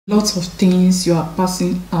Lots of things you are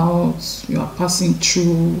passing out, you are passing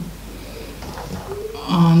through,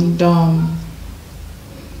 and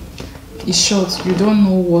in short, you don't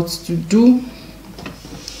know what to do.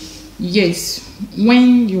 Yes,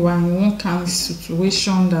 when you are in one kind of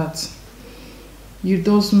situation that you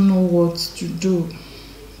don't know what to do,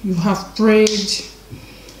 you have prayed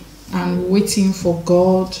and waiting for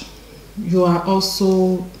God, you are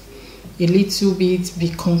also a little bit be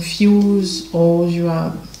confused, or you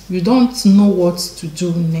don't know what to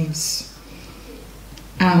do next,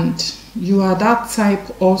 and you are that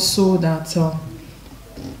type also that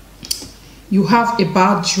you have a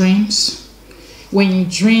bad dreams. When you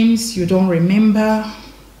dreams, you don't remember.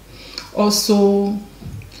 Also,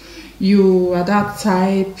 you are that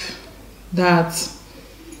type that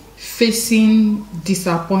facing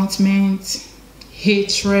disappointment,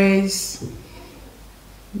 hatred,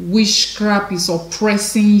 witchcraft is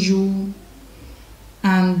oppressing you,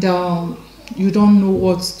 and you don't know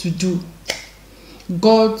what to do.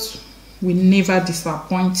 God will never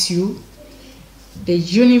disappoint you. The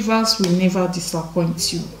universe will never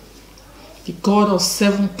disappoint you. The God of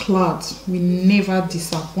seven clouds will never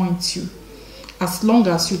disappoint you. As long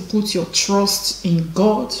as you put your trust in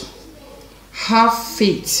God, have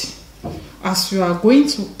faith, as you are going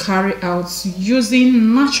to carry out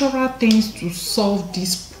using natural things to solve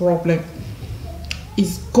this problem.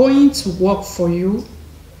 It's going to work for you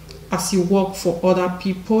as you work for other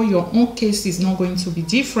people. Your own case is not going to be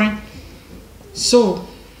different. So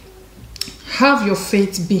have your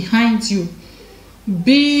faith behind you.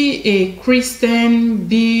 Be a Christian,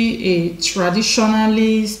 be a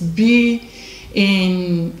traditionalist, be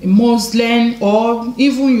a Muslim, or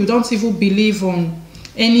even you don't even believe on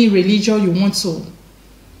any religion you want to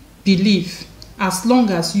believe. As long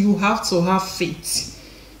as you have to have faith.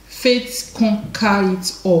 Faith conquer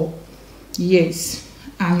it all. Yes,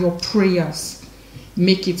 and your prayers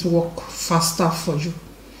make it work faster for you.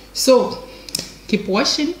 So keep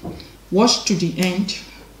watching, watch to the end.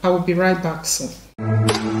 I will be right back soon.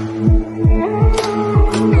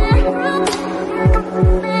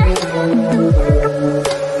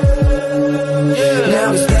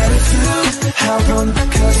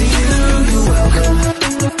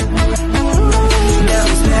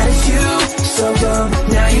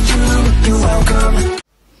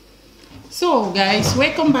 So guys,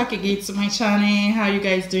 welcome back again to my channel. How you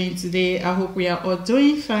guys doing today? I hope we are all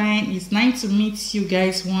doing fine. It's nice to meet you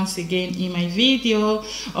guys once again in my video.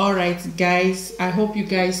 All right guys, I hope you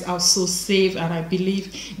guys are so safe, and I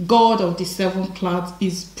believe God of the seven clouds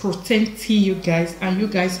is protecting you guys, and you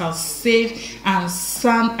guys are safe and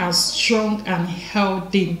sound and strong and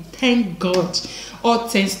healthy. Thank God. All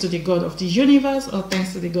thanks to the God of the universe, all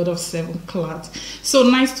thanks to the God of seven clouds. So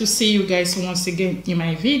nice to see you guys once again in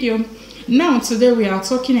my video. Now today we are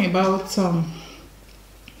talking about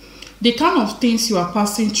the kind of things you are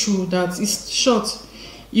passing through that is short.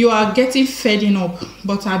 You are getting fed up,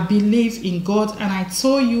 but I believe in God, and I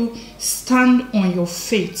told you, stand on your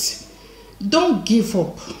faith. Don't give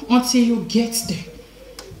up until you get there.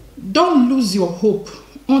 Don't lose your hope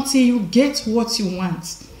until you get what you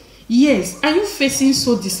want. Yes, are you facing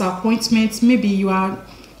so disappointment? Maybe you are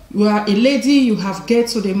a lady, you have get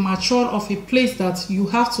to the mature of a place that you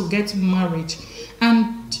have to get married,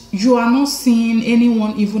 and you are not seeing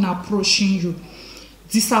anyone even approaching you.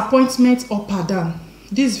 Disappointment up and down.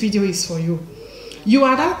 This video is for you. You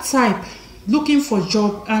are that type looking for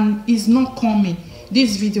job and is not coming.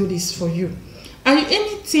 This video is for you. Are you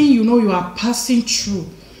anything you are passing through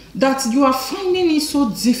that you are finding it so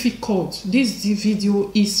difficult? This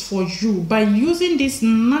video is for you. By using this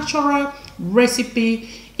natural recipe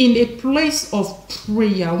in a place of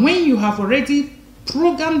prayer, when you have already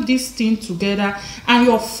programmed this thing together, and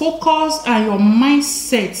your focus and your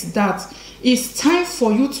mindset that it's time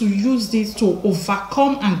for you to use this to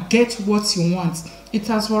overcome and get what you want, it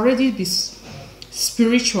has already been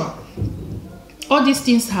spiritual. All these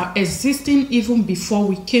things are existing even before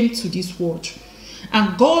we came to this world.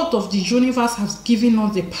 And God of the universe has given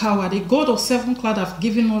us the power. The God of seven clouds has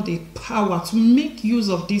given us the power to make use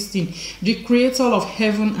of this thing. The creator of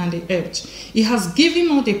heaven and the earth. He has given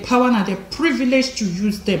us the power and the privilege to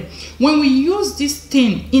use them. When we use this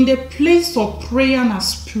thing in the place of prayer and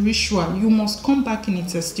spiritual, you must come back in a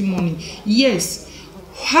testimony. Yes,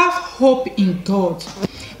 have hope in God.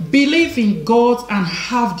 Believe in God and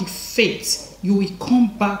have the faith. You will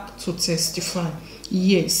come back to testify.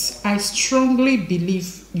 Yes, I strongly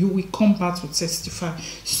believe you will come back to testify.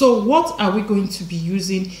 So what are we going to be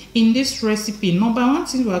using in this recipe? Number one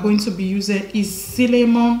thing we are going to be using is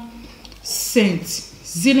cinnamon scent,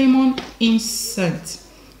 cinnamon incense.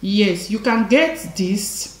 Yes, you can get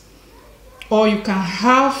this, or you can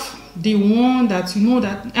have the one that you know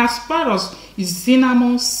that as far as is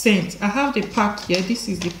cinnamon scent. I have the pack here. This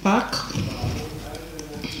is the pack,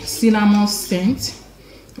 cinnamon scent.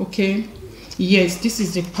 Okay, yes, this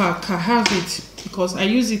is the pack. I have it because I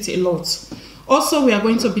use it a lot. Also, we are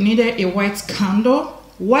going to be needed a white candle.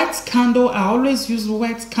 White candle, I always use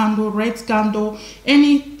white candle, red candle,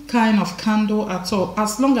 any kind of candle at all,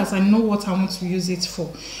 as long as I know what I want to use it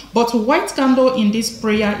for. But white candle in this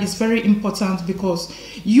prayer is very important because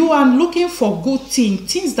you are looking for good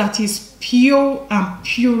things that is pure and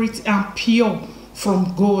purity and pure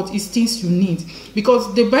from God is things you need,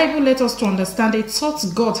 because the Bible lets us to understand the thoughts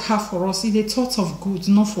God have for us is the thoughts of good,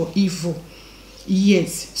 not for evil.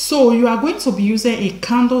 Yes, so you are going to be using a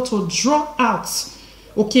candle to draw out,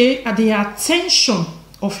 okay, the attention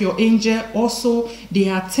of your angel, also the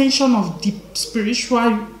attention of the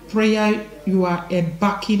spiritual prayer you are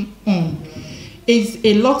embarking on. Is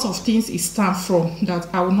a lot of things it stands from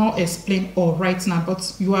that I will not explain all right now,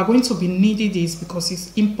 but you are going to be needing this because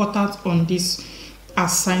it's important on this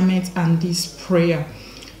assignment and this prayer.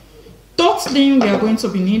 Third thing we are going to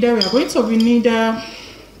be needed, we are going to be needed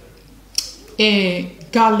a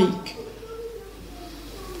garlic.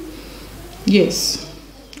 Yes,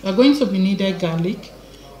 we are going to be needed garlic.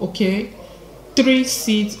 Okay, 3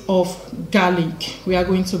 seeds of garlic. We are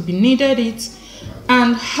going to be needed it.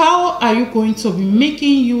 And how are you going to be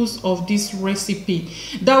making use of this recipe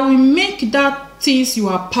that will make that things you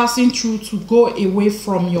are passing through to go away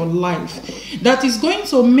from your life, that is going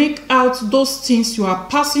to make out those things you are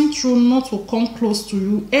passing through not to come close to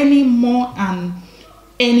you anymore and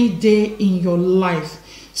any day in your life?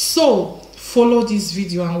 So follow this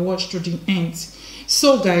video and watch to the end.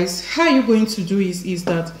 So guys, how you're going to do is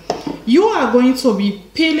that you are going to be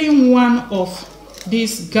peeling one of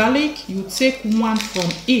this garlic. You take one from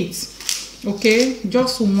it, okay,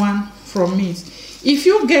 just one from it. If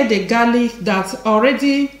you get the garlic that's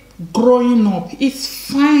already growing up, it's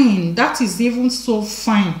fine. That is even so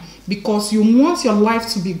fine, because you want your life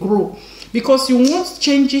to be grow, because you want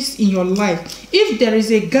changes in your life. If there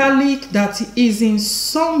is a garlic that is in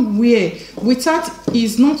somewhere without,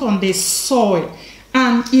 is not on the soil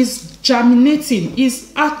and is germinating,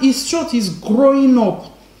 is short, is growing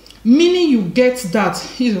up, meaning you get that,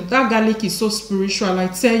 you know, that garlic is so spiritual. I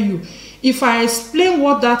tell you, if I explain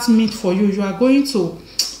what that means for you, you are going to,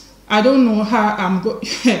 I don't know how I'm going,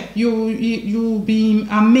 you'll be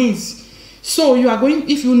amazed. So you are going,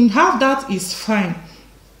 if you have that, is fine.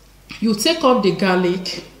 You take up the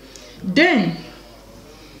garlic, then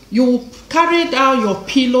you carry out your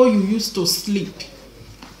pillow you used to sleep.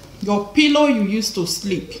 Your pillow you used to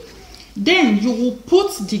sleep. Then you will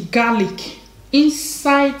put the garlic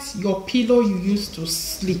inside your pillow you used to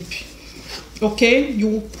sleep. Okay, you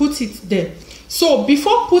will put it there. So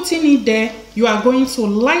before putting it there, you are going to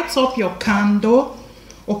light up your candle.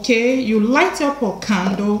 Okay, you light up your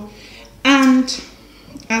candle, and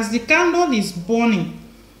as the candle is burning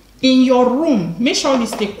in your room, make sure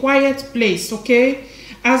it's a quiet place. Okay,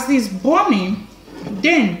 as it's burning,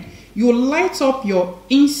 then you light up your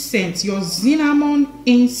incense, your cinnamon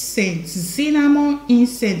incense. Cinnamon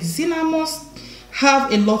incense. Cinnamons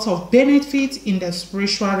have a lot of benefit in the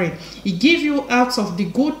spiritual realm. It gives you out of the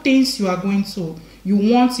good things you are going to, you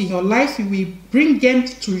want in your life. It will bring them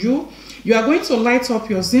to you. You are going to light up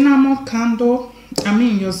your cinnamon candle,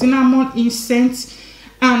 your cinnamon incense,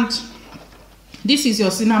 and this is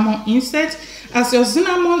your cinnamon incense. As your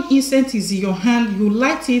cinnamon incense is in your hand, you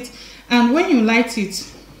light it, and when you light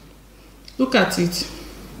it, look at it.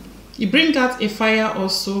 It brings out a fire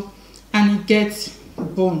also, and it gets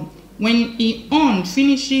burned. When it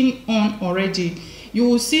finishing on already, you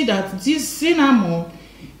will see that this cinnamon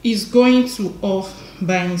is going to off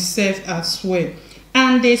by itself as well.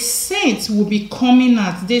 And the scent will be coming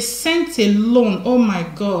out. The scent alone, oh my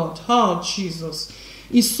God, oh Jesus,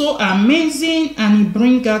 is so amazing, and it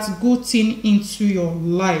brings out good thing into your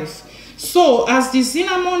life. So as the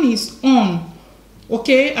cinnamon is on,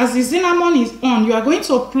 okay, as the cinnamon is on, you are going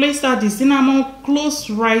to place that the cinnamon close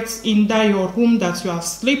right in that your room that you are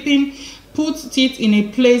sleeping. Put it in a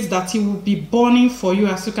place that it will be burning for you.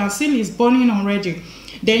 As you can see, it's burning already.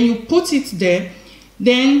 Then you put it there.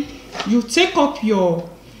 Then you take up you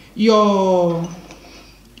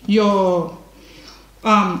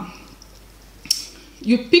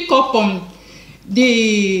pick up on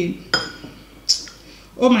the,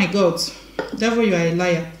 oh my God, devil, you are a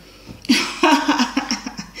liar.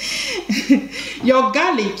 Your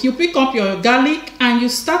garlic, you pick up your garlic and you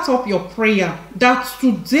start up your prayer that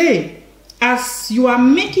today, as you are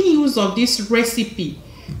making use of this recipe,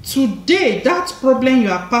 today that problem you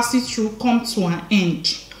are passing through come to an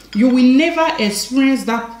end. You will never experience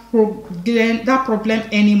that problem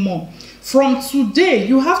anymore. From today,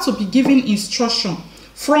 you have to be given instruction.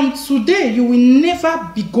 From today, you will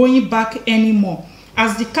never be going back anymore.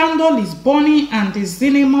 As the candle is burning and the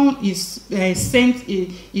cinnamon is scent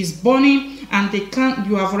is burning, and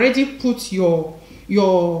you have already put your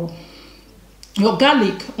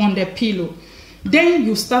garlic on the pillow, then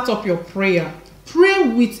you start up your prayer.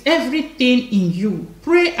 Pray with everything in you.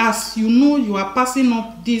 Pray as you know you are passing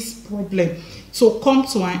up this problem to come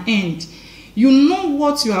to an end. You know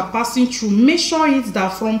what you are passing through. Make sure it's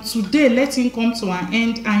that from today, let it come to an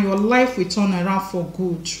end and your life will turn around for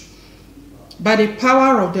good. By the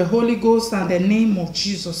power of the Holy Ghost and the name of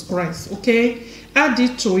Jesus Christ. Okay? Add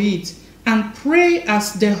it to it and pray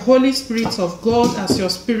as the Holy Spirit of God, as your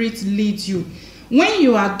spirit leads you. When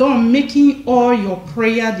you are done making all your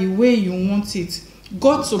prayer the way you want it,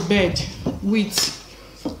 go to bed with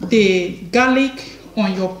the garlic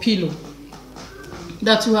on your pillow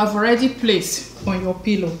that you have already placed on your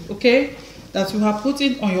pillow, okay? That you have put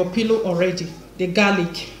it on your pillow already, the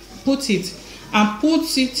garlic. Put it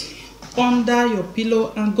under your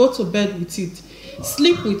pillow and go to bed with it.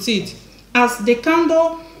 Sleep with it as the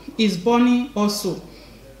candle is burning also,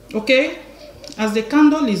 okay? As the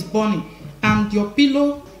candle is burning and your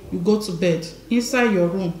pillow, you go to bed inside your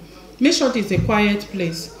room. Make sure it's a quiet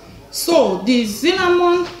place. So the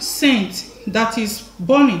cinnamon scent that is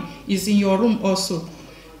burning is in your room also.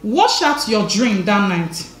 Wash out your dream that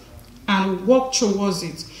night and walk towards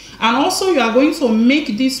it. And also you are going to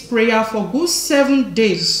make this prayer for good 7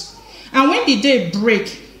 days. And when the day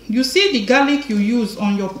break, you see the garlic you use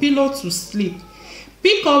on your pillow to sleep.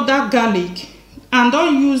 Pick up that garlic and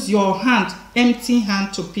don't use your hand, empty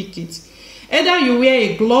hand, to pick it. Either you wear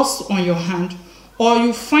a gloves on your hand or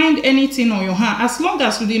you find anything on your hand, as long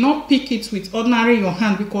as you did not pick it with ordinary your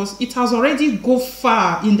hand, because it has already go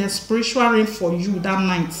far in the spiritual realm for you that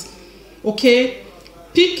night. Okay?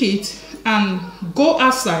 Pick it and go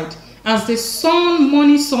outside. As the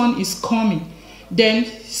morning sun is coming, then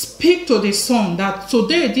speak to the sun that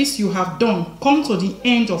today this you have done come to the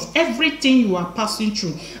end of everything you are passing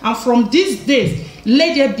through. And from these days,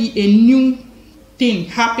 let there be a new thing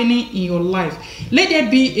happening in your life. Let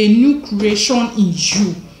there be a new creation in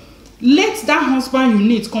you. Let that husband you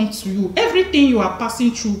need come to you. Everything you are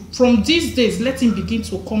passing through from these days, let him begin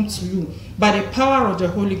to come to you by the power of the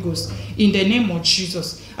Holy Ghost in the name of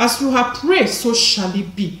Jesus. As you have prayed, so shall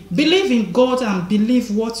it be. Believe in God and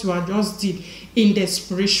believe what you have just did in the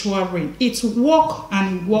spiritual realm. It work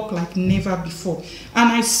and it work like never before. And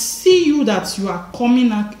I see you that you are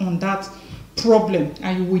coming out on that problem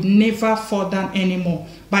and you will never fall down anymore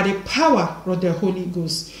by the power of the Holy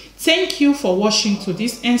Ghost. Thank you for watching to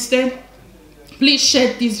this extent. Please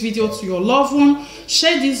share this video to your loved one.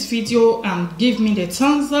 Share this video and give me the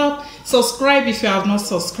thumbs up. Subscribe if you have not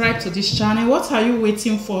subscribed to this channel. What are you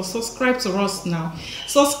waiting for? Subscribe to us now.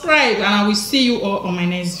 Subscribe and I will see you all on my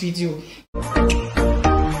next video.